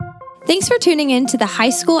Thanks for tuning in to the High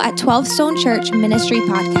School at 12 Stone Church Ministry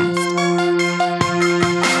Podcast.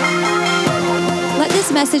 Let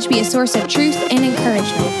this message be a source of truth and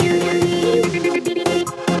encouragement.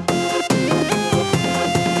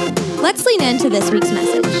 Let's lean into this week's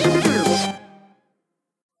message.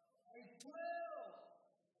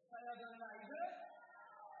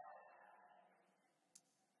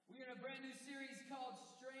 We're in a brand new series called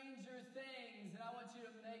Stranger Things, and I want you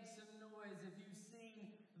to make some noise if you've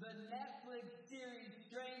seen the Netflix series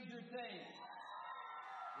Stranger Things.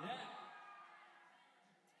 Yeah.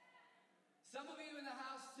 Some of you in the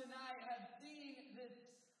house tonight have seen this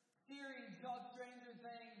series called Stranger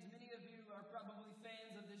Things. Many of you are probably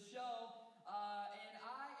fans of this show, and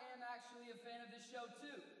I am actually a fan of this show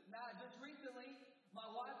too. Now, just recently, my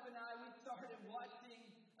wife and I, we started watching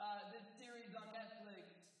this series on Netflix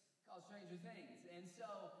called Stranger Things. And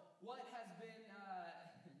so what has been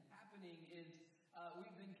happening is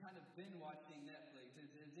we've been kind of binge watching Netflix.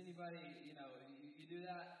 Is anybody, you do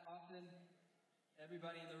that often?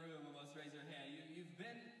 Everybody in the room almost raise their hand. You've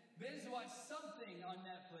been binge watched something on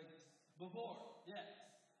Netflix before. Yes.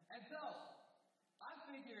 And so I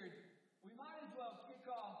figured we might as well kick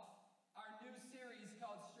off our new series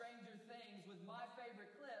called Stranger Things with my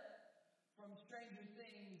favorite clip from Stranger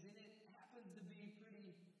Things, and it happens to be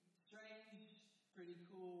pretty strange, pretty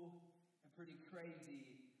cool, and pretty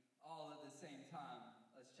crazy all at the same time.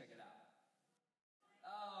 Let's check it out.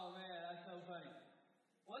 Oh man, that's so funny.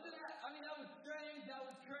 Wasn't that? I mean, that was strange, that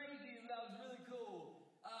was crazy, and that was really cool.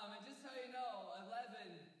 And just so you know, 11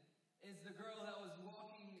 is the girl that was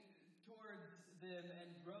walking towards them and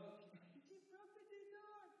broke. She broke the new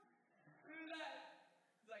door. Remember that?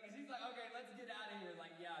 She's like, okay, let's get out of here.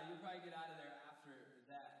 Like, yeah, you'll probably get out of there after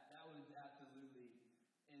that. That was absolutely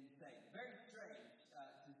insane. Very strange,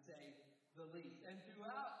 to say the least. And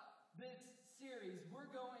throughout this series,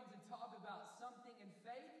 we're going to talk about something in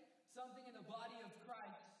faith, something in the body of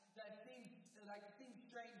Christ that seems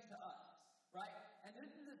strange to us, right? And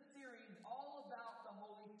this is a series all about the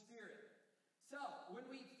Holy Spirit. So, when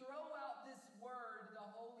we throw out this word, the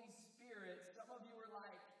Holy Spirit, some of you are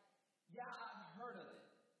like, yeah, I've heard of it.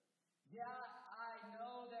 Yeah, I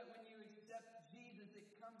know that when you accept Jesus,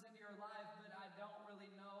 it comes into your life, but I don't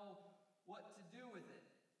really know what to do with it.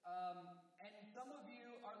 And some of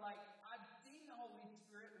you are like, I've seen the Holy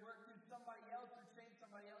Spirit work through somebody else or change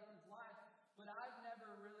somebody else's life, but I've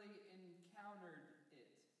never really encountered it.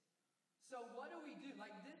 So what do we do?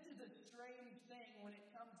 Like, this is a strange thing when it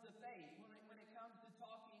comes to faith, when it comes to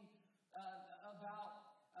talking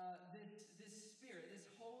about this Spirit, this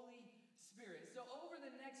Holy Spirit. So over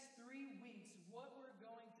the next 3 weeks, what we're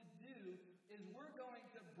going to do is we're going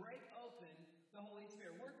to break open the Holy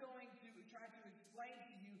Spirit. We're going to try to explain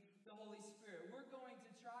to you the Holy Spirit. We're going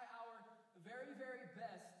to try our very, very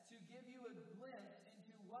best to give you a glimpse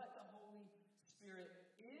into what the Holy Spirit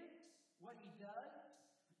is, what He does,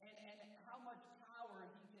 and how much power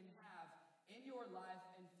He can have in your life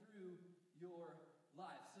and through your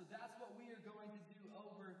life. So that's what we are going to do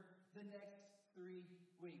over the next 3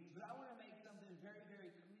 weeks. But I want to make something very,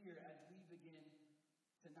 very clear as we begin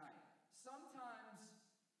tonight. Sometimes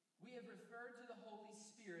we have referred to the Holy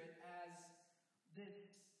Spirit as this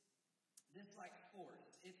like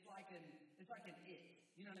force. It's like an it.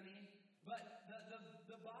 You know what I mean? But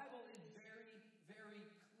the Bible is very, very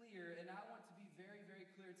clear, and I want to be very, very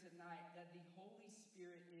clear tonight that the Holy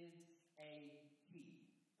Spirit is a He.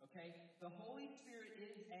 Okay? The Holy Spirit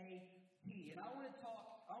is a He. And I want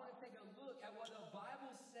to take a look at what the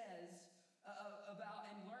Bible says about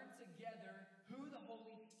and learn together who the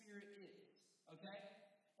Holy Spirit is. Okay?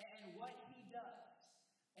 And what He does.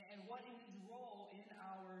 And what is His role in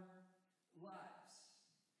our lives.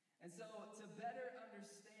 And so to better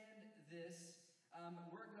understand this,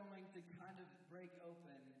 we're going to kind of break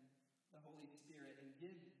open the Holy Spirit and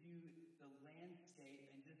give you the landscape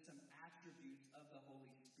and just some attributes of the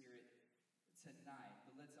Holy Spirit tonight.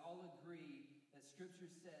 But let's all agree that Scripture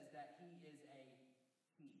says that He is a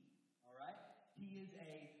He. All right? He is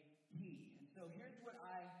a He. And so here's been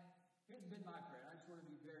my prayer. I just want to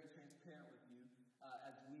be very transparent with you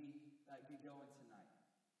as we get going tonight.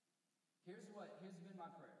 Here's been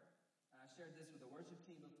my prayer. And I shared this with the worship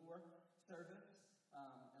team before service,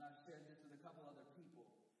 and I've shared this with a couple other people.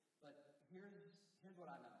 But here's what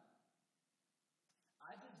I know.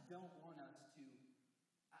 I just don't want us to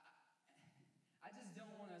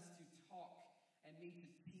talk and me to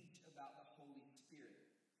teach about the Holy Spirit.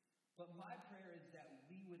 But my prayer is that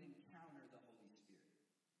we would encounter the Holy Spirit.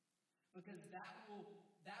 Because that will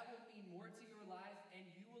mean more to your life, and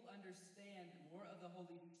you will understand more of the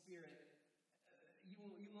Holy Spirit.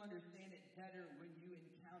 You will understand it better when you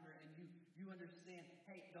encounter and you understand,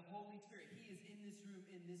 hey, the Holy Spirit, He is in this room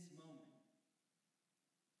in this moment.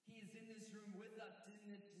 He is in this room with us in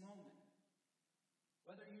this moment.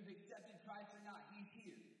 Whether you've accepted Christ or not, He's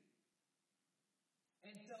here.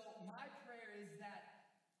 And so my prayer is that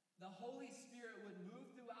the Holy Spirit would move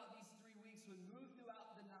throughout these 3 weeks, would move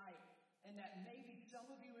throughout the night, and that maybe some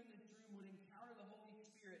of you in this room would encounter the Holy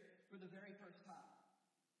Spirit for the very first time.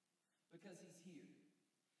 Because He's here.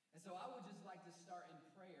 And so I would just like to start in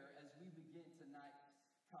prayer as we begin tonight's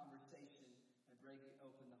conversation and break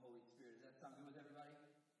open the Holy Spirit. Does that sound good with everybody?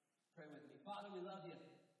 Pray with me. Father, we love you.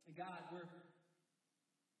 And God,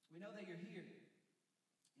 we know that you're here.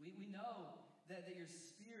 We know that your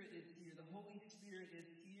Spirit is here. The Holy Spirit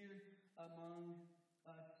is here among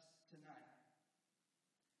us tonight.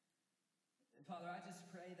 And Father, I just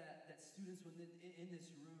pray that students in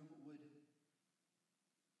this room would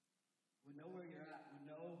know where you're at, would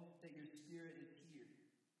know that your Spirit is here.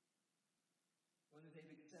 Whether they've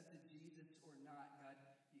accepted Jesus or not, God,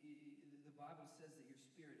 the Bible says that your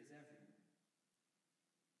Spirit is everywhere.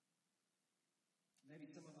 Maybe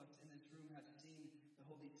some of us in this room have seen the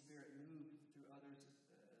Holy Spirit move through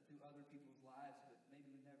other people's lives, but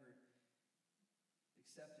maybe we've never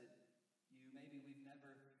accepted you. Maybe we've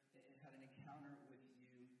never had an encounter with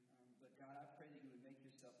you. But God, I pray that you would make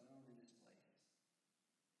yourself known in this place.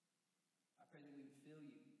 I pray that we would feel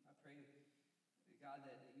you. I pray, God,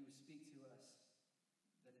 that you would speak to us.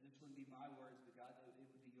 That this wouldn't be my words, but God, that it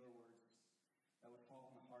would be your words that would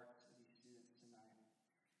fall on the hearts of these students tonight.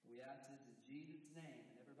 We ask this in Jesus'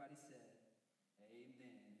 name. And everybody said,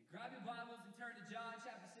 amen. Grab your Bibles and turn to John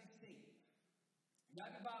chapter 16.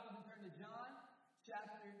 Grab your Bibles and turn to John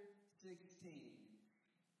chapter 16.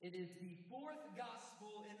 It is the fourth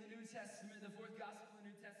gospel in the New Testament, the fourth gospel in the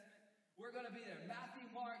New Testament. We're going to be there. Matthew,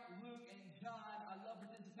 Mark, Luke, and John. I love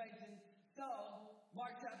participation. So,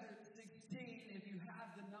 Mark chapter 16, if you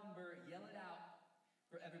have the number, yell it out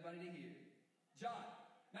for everybody to hear. John.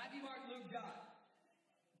 Matthew, Mark, Luke, John.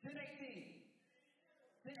 10:18.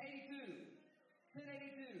 10:82.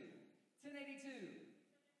 10:82. 10:82.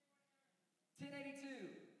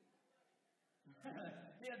 10:82.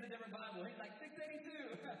 He has a different Bible. He's like,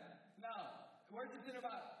 6:82. No. Where's the center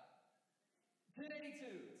Bible?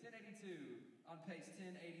 10:82. 10:82. On page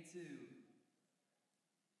 10:82.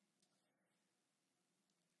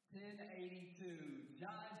 10:82.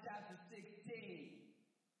 John chapter 16.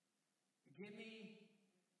 Give me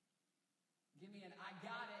an I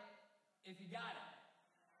got it if you got it.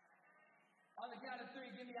 On the count of three,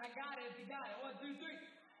 give me I got it if you got it. 1, 2, 3.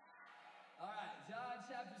 All right, John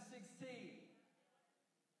chapter 16.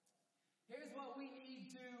 Here's what we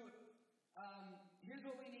need to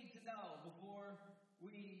know before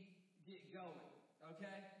we get going,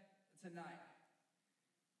 okay? Tonight.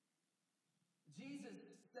 Jesus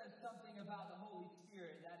says something about the Holy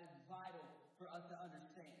Spirit that is vital for us to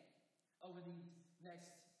understand over these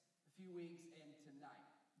next few weeks and tonight.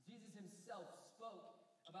 Jesus himself spoke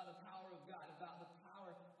about the power of God, about the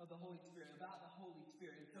power of the Holy Spirit, about the Holy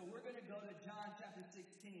Spirit. And so we're going to go to John chapter 16.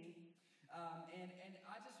 And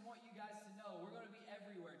I just want you guys to know we're going to be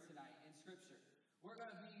everywhere tonight in Scripture. We're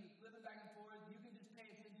going to be flipping back and forth. You can just pay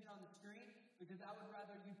attention on the screen because I would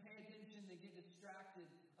rather you pay attention than get distracted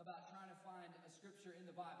about trying to find a Scripture in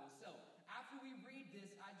the Bible. So after we read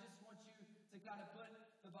this, I just want you to kind of put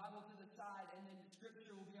the Bible to the side and then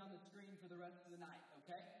Scripture will be on the screen for the rest of the night.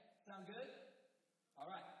 Okay? Sound good? All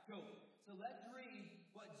right, cool. So let's read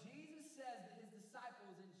what Jesus says to his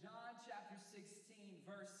disciples in John chapter 16,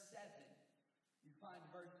 verse 7. You find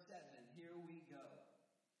verse 7. Here we go.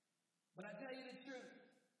 But I tell you the truth.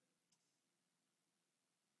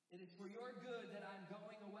 It is for your good that I'm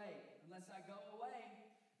going away. Unless I go away,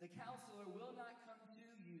 the counselor will not come to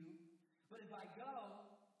you. But if I go,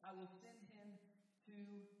 I will send him to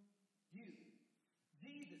you.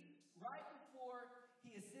 Jesus, right before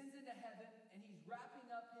he ascends into heaven and he's wrapping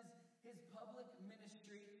up his public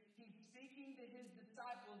ministry, he's speaking to his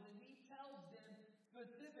disciples and he tells them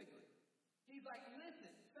specifically, he's like,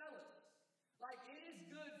 listen, fellas, like it is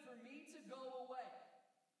good for me to go away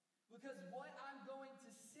because what I'm going to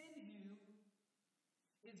send you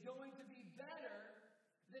is going to be better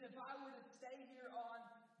than if I were to stay here on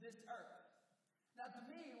this earth. Now to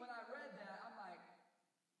me, when I read that, I'm like,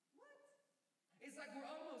 what? It's like we're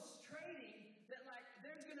almost trading that like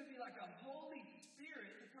there's going to be like a Holy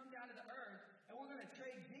Spirit to come down to the earth and we're going to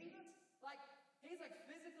trade Jesus? Like, he's like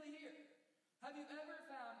physically here. Have you ever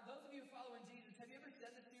found, those of you following Jesus, have you ever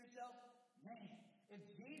said this to yourself? Man, if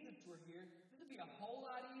Jesus were here, this would be a whole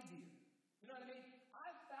lot easier. You know what I mean?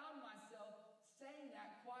 I've found myself saying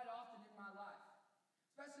that quite often in my life.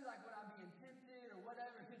 Especially like when I'm being tempted or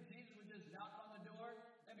whatever, because Jesus would just knock on the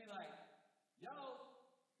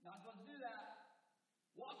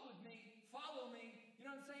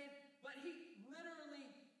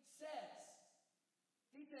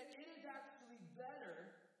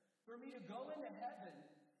go into heaven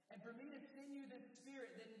and for me to send you this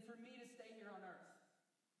Spirit than for me to stay here on earth.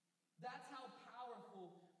 That's how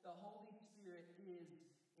powerful the Holy Spirit is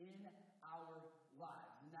in our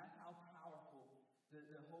lives. And that's how powerful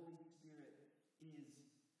the Holy Spirit is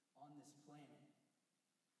on this planet.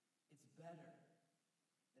 It's better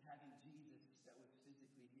than having Jesus that was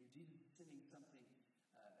physically here. Jesus is sending something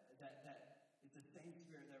that it's the same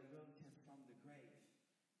Spirit that rose him from the grave.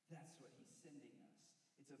 That's what he's sending us.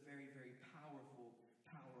 It's a very, very powerful,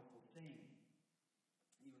 powerful thing.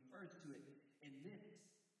 He refers to it in this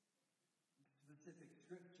specific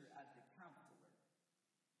scripture as the counselor.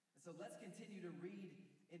 And so let's continue to read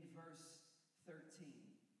in verse 13.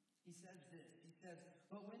 He says this. He says,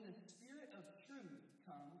 "But when the Spirit of truth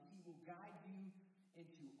comes, he will guide you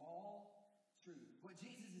into all truth." What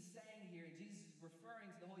Jesus is saying here, and Jesus is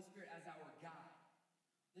referring to the Holy Spirit as our guide.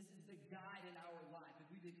 This is the guide in our life. If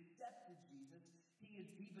we've accepted Jesus,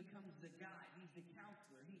 he becomes the guide. He's the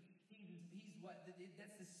counselor. He's what,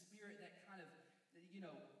 that's the Spirit that kind of,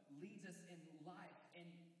 leads us in life and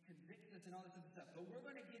convicts us and all this other stuff. But we're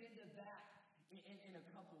going to get into that in a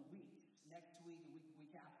couple weeks. Next week, the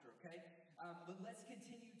week after, okay? But let's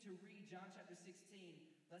continue to read John chapter 16.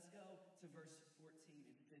 Let's go to verse 14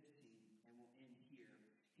 and 15, and we'll end here.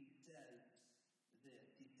 He says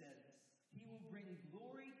this. He says, "He will bring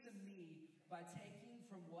glory to me by taking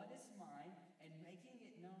from what is mine and making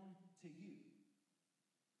it known to you.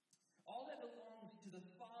 All that belongs to the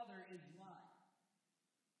Father is mine.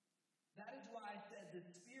 That is why I said the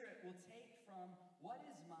Spirit will take from what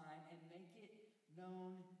is mine and make it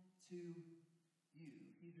known to you."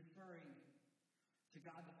 He's referring to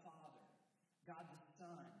God the Father, God the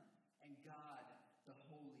Son, and God the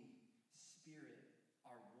Holy Spirit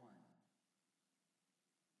are one.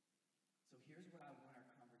 So here's what I want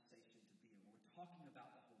our conversation to be. We're talking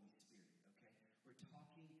about the Holy Spirit, okay? We're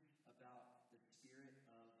talking about the Spirit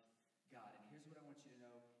of God. And here's what I want you to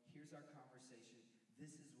know. Here's our conversation.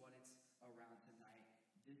 This is what it's around tonight.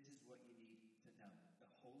 This is what you need to know. The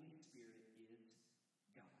Holy Spirit is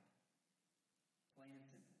God. Plain and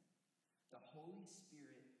simple. The Holy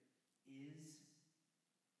Spirit is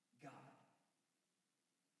God.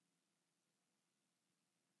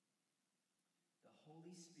 The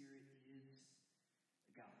Holy Spirit is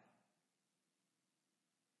God.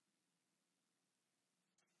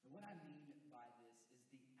 And what I mean by this is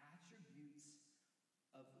the attributes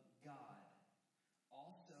of God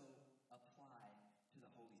also apply to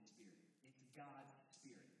the Holy Spirit. It's God's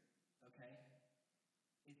Spirit, okay?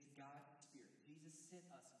 It's God's Spirit. Jesus sent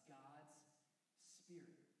us God's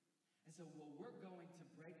Spirit. And so what we're going to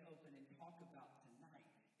break open and talk about tonight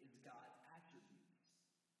is God's attributes,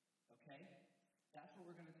 okay? That's what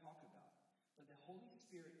we're going to talk about. But the Holy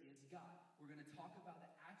Spirit is God. We're going to talk about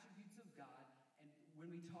the attributes of God. And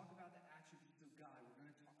when we talk about the attributes of God, we're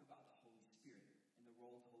going to talk about the Holy Spirit and the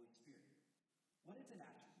role of the Holy Spirit. What is an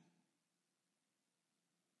attribute?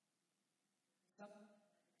 Some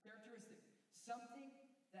characteristic. Something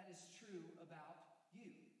that is true about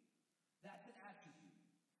you. That's an attribute.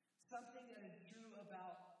 Something that is true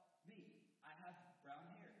about me. I have brown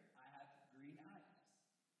hair. I have green eyes.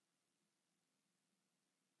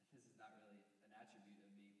 This is not really an attribute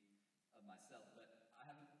of me, of myself, but I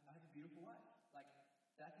have a beautiful wife. Like,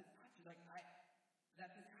 that's an attribute.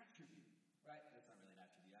 That's an attribute, right? That's not really an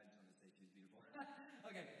attribute. I just want to say she's beautiful.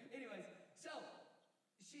 Okay, anyways, so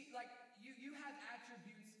you have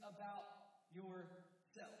attributes about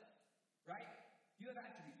yourself, right? You have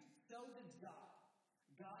attributes. So does God.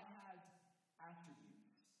 God has attributes.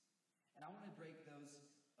 And I want to break those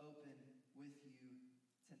open with you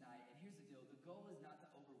tonight. And here's the deal. The goal is not to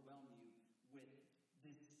overwhelm you with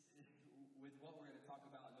what we're going to talk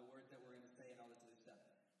about and the words that we're going to say and all this other stuff.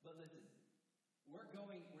 But listen, we're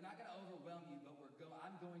not going to overwhelm you, but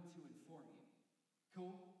I'm going to inform you.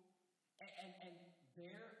 Cool? And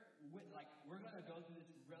we're going to go through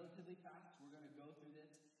this relatively fast. We're going to go through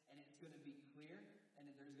this, and it's going to be clear, and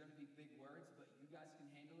there's going to be big words, but you guys can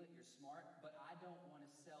handle it. You're smart, but I don't want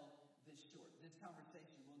to sell this short. This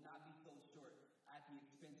conversation will not be sold short at the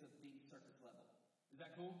expense of being surface level. Is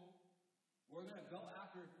that cool? We're going to go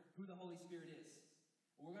after who the Holy Spirit is.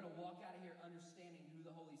 We're going to walk out of here understanding who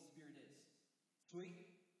the Holy Spirit is. Sweet?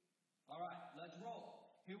 All right, let's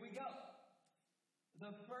roll. Here we go.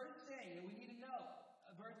 The first thing that we need to know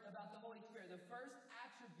about the Holy Spirit, the first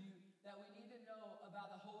attribute that we need to know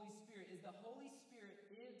about the Holy Spirit is the Holy Spirit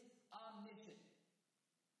is omniscient.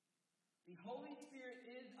 The Holy Spirit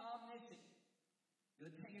is omniscient.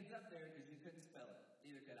 Good thing it's up there because you couldn't spell it.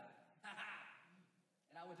 Neither could I.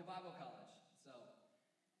 And I went to Bible college. So,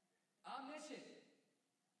 omniscient.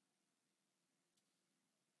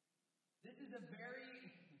 This is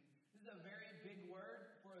a very big word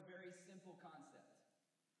for a very simple concept.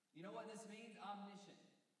 You know what this means? Omniscient.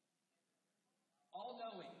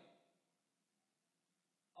 All-knowing.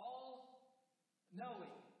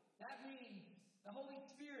 All-knowing. That means the Holy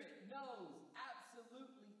Spirit knows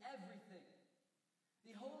absolutely everything.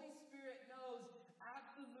 The Holy Spirit knows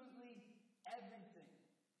absolutely everything.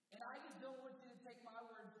 And I just don't want you to take my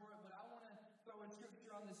word for it, but I want to throw a scripture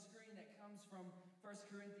on the screen that comes from 1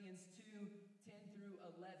 Corinthians 2:10 through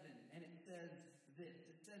 11. And it says this.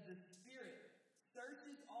 It says, the Spirit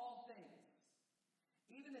searches all things,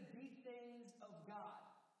 even the deep things of God.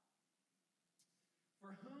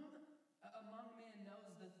 For whom among men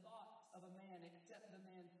knows the thoughts of a man except the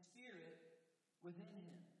man's spirit within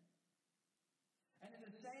him? And in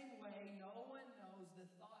the same way, no one knows the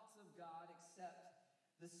thoughts of God except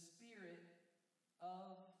the Spirit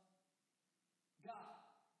of God.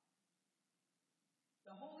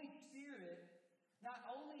 The Holy Spirit not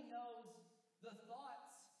only knows the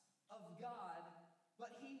thoughts of God,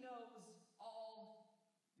 but He knows all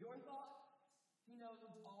your thoughts. He knows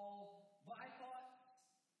all my thoughts.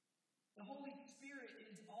 The Holy Spirit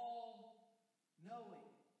is all-knowing.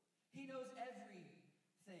 He knows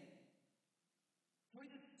everything. Can we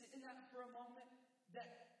just sit in that for a moment?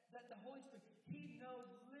 That the Holy Spirit, He knows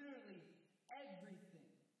literally everything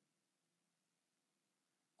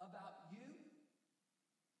about you,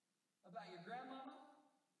 about your grandmama,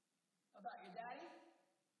 about your daddy,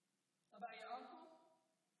 about your uncle,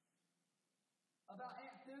 about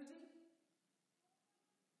Aunt Susie,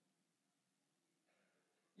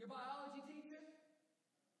 your biology teacher,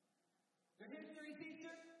 your history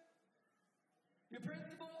teacher, your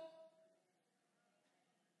principal.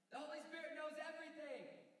 The Holy Spirit knows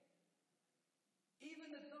everything,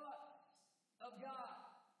 even the thoughts of God.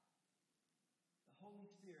 The Holy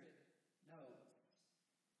Spirit knows.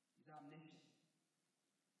 He's omniscient.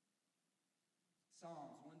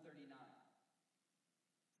 Psalms 139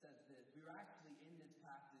 says this. We were actually in this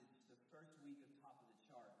passage the first week of Top of the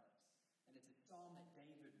Charts, and it's a psalm that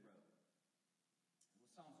David wrote. It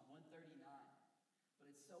was Psalms 139,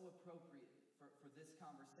 but it's so appropriate for this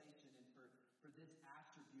conversation and for this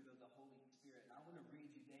attribute of the Holy Spirit. And I want to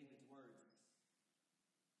read you David's words.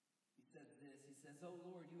 He says this. He says, "O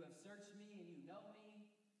Lord, you have searched me and you know me.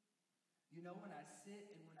 You know when I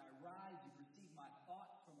sit and when I rise. You perceive my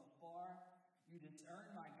thoughts from afar. You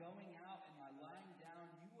discern my going out and my lying down.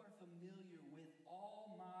 You are familiar with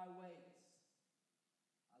all my ways."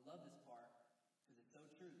 I love this part because it's so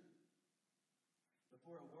true.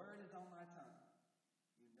 "Before a word is on my tongue,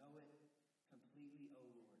 you know it completely, O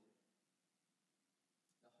Lord."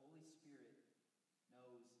 The Holy Spirit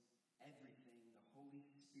knows everything. The Holy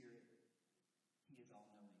Spirit, He is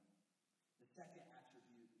all-knowing. The second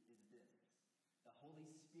attribute is this. The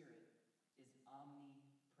Holy Spirit is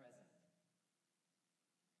omnipresent.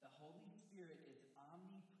 The Holy Spirit is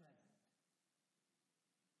omnipresent.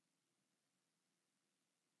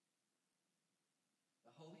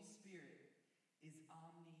 The Holy Spirit is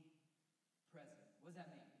omnipresent. What does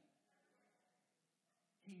that mean?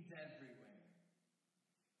 He's everywhere.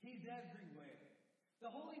 He's everywhere. The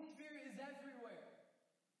Holy Spirit is everywhere.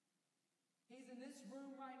 He's in this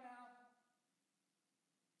room right now.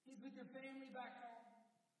 He's with your family back home.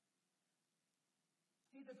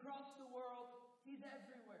 He's across the world. He's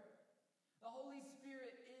everywhere. The Holy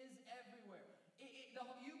Spirit is everywhere.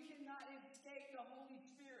 You cannot escape the Holy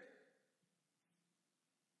Spirit.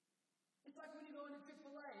 It's like when you go into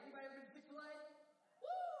Chick-fil-A. Anybody ever been to Chick-fil-A?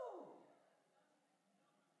 Woo!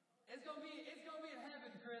 It's gonna be in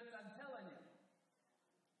heaven, Chris, I'm telling you.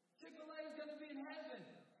 Chick-fil-A is gonna be in heaven.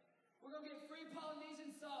 We're gonna get free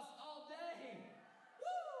Polynesian sauce all day.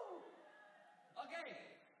 Woo! Okay,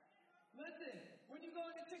 listen, when you go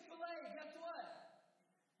into Chick-fil-A, guess what?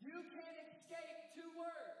 You can't escape two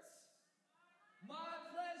words. My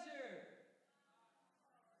pleasure.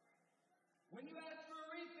 When you ask for a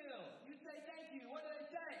refill, you say thank you. What do they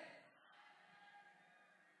say?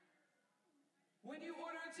 When you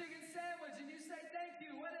order a chicken sandwich and you say thank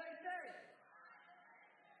you, what do they say?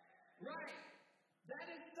 Right. That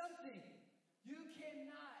is something you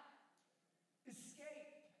cannot escape.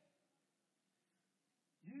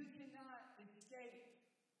 You cannot escape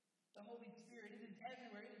the Holy Spirit. It is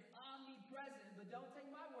everywhere. It is omnipresent. But don't take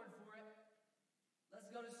my word for it. Let's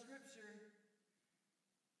go to Scripture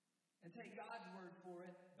and take God's word for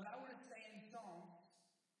it. But I want to stay in Psalms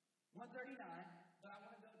 139, but I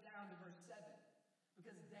want to go down to verse 7.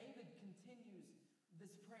 Because David continues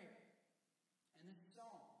this prayer and this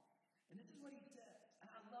song. And this is what he says. And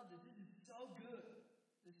I love this. This is so good.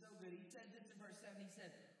 This is so good. He said this in verse 7. He said,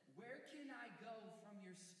 "Where can I go from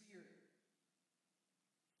your spirit?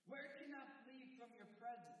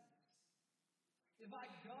 If I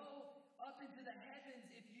go up into the heavens,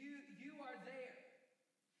 if you are there.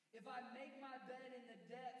 If I make my bed in the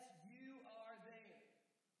depths, you are there.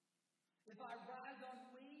 If I rise on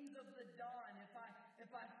wings of the dawn, if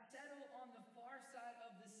I settle on the far side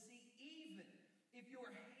of the sea, even if your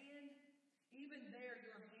hand, even there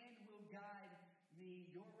your hand will guide me,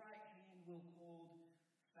 your right hand will hold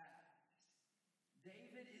fast.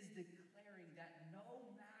 David is declaring that no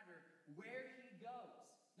matter where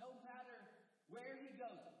he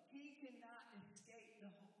goes, he cannot escape the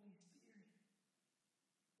Holy Spirit.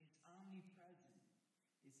 It's omnipresent.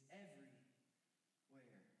 It's everywhere.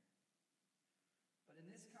 But in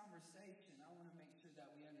this conversation, I want to make sure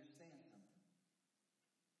that we understand something.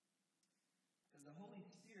 Because the Holy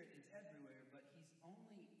Spirit is everywhere, but he's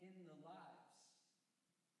only in the lives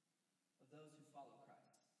of those who follow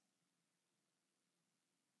Christ.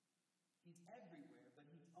 He's everywhere, but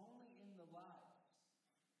he's only in the lives.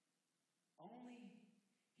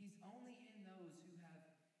 He's only in those who have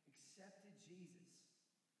accepted Jesus.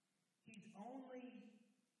 He's only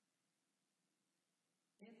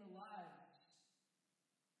in the lives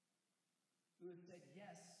who have said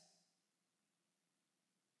yes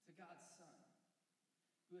to God's Son,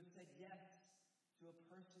 who have said yes to a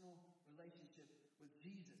personal relationship with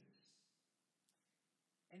Jesus.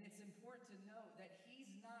 And it's important to note that he's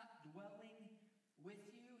not dwelling with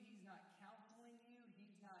you, he's not counseling you,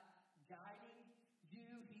 he's not guiding you,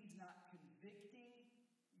 he's not convicting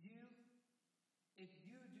you. If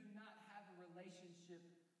you do not have a relationship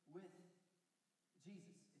with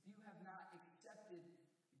Jesus, if you have not accepted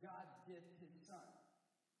God's gift, his Son,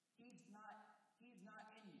 he's not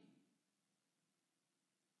in you.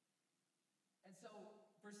 And so,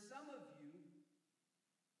 for some of you,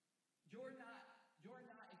 you're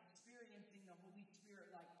not experiencing the Holy Spirit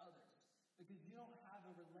like others because you don't have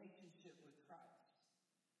a relationship with Christ.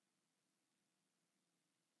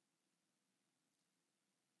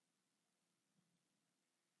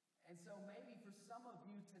 And so maybe for some of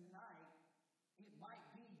you tonight, it might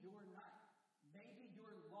be your night. Maybe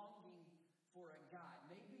you're longing for a guide.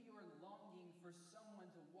 Maybe you're longing for someone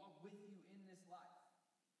to walk with you in this life.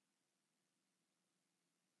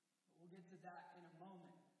 But we'll get to that in a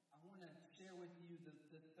moment. I want to share with you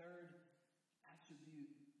the third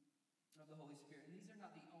attribute of the Holy Spirit. And these are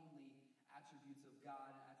not the only attributes of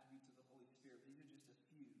God and attributes of the Holy Spirit. These are just a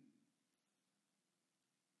few.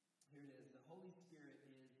 Here it is. The Holy Spirit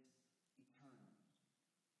is eternal.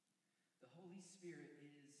 The Holy Spirit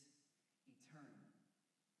is eternal.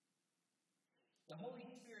 The Holy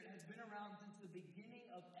Spirit has been around since the beginning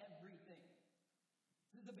of everything.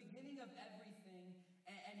 Since the beginning of everything,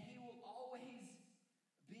 and he will always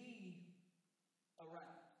be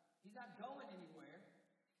around. He's not going anywhere.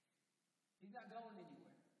 He's not going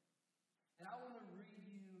anywhere. And I want to read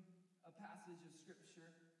you a passage of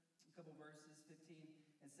Scripture, a couple verses, 15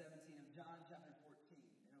 and 17 of John chapter 14.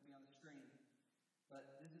 It'll be on the screen.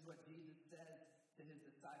 But this is what Jesus says to his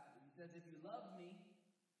disciples. He says, if you love me,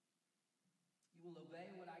 you will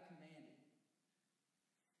obey what I commanded.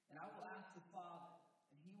 And I will ask the Father,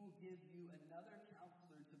 and he will give you another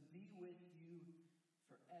counselor to be with you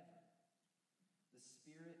forever, the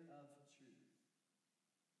Spirit of truth.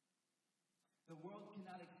 The world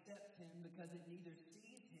cannot accept him because it neither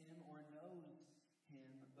sees him or knows him,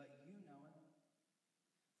 but you know him,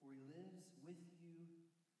 for he lives with you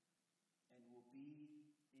and will be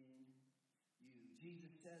in you.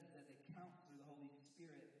 Jesus says that the counselor, the Holy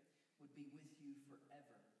Spirit, would be with you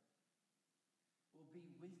forever. Will be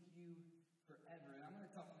with you forever. And I'm going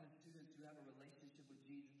to talk to the students who have a relationship with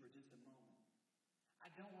Jesus for just a moment. I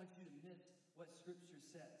don't want you to miss what Scripture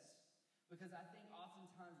says. Because I think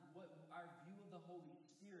oftentimes what our view of the Holy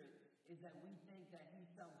Spirit is that we think that he's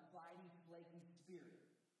some flighty, flaky spirit.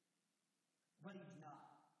 But he's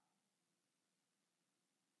not.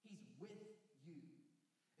 He's with you.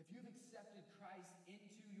 If you've accepted Christ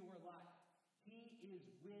into your life, he is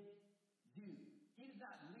with you. He does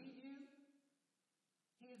not leave you.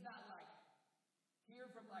 He is not like here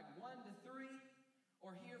from like 1 to 3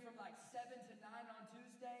 or here from like 7 to 9 on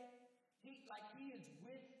Tuesday. He is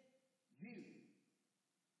with you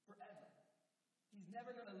forever. He's never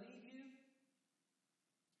going to leave you.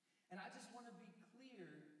 And I just want to be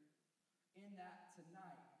clear in that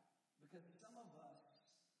tonight because some of us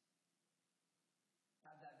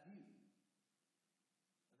have that view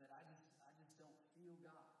that I just don't feel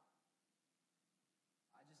God.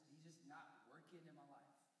 He's just not working in my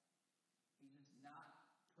life. He's just not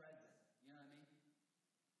present. You know what I mean?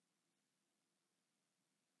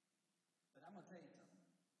 But I'm going to tell you something.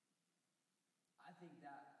 I think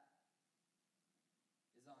that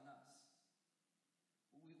is on us.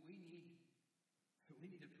 We need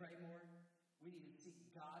pray more. We need to seek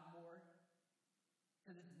God more.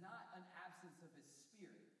 Because it's not an absence of His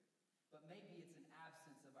Spirit, but maybe it's an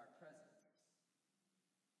absence of our presence.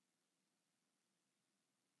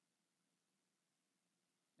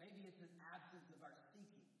 Maybe it's an absence of our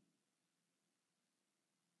seeking.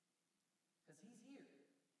 Because He's here.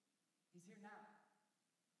 He's here now.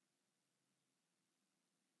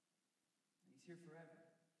 And He's here forever.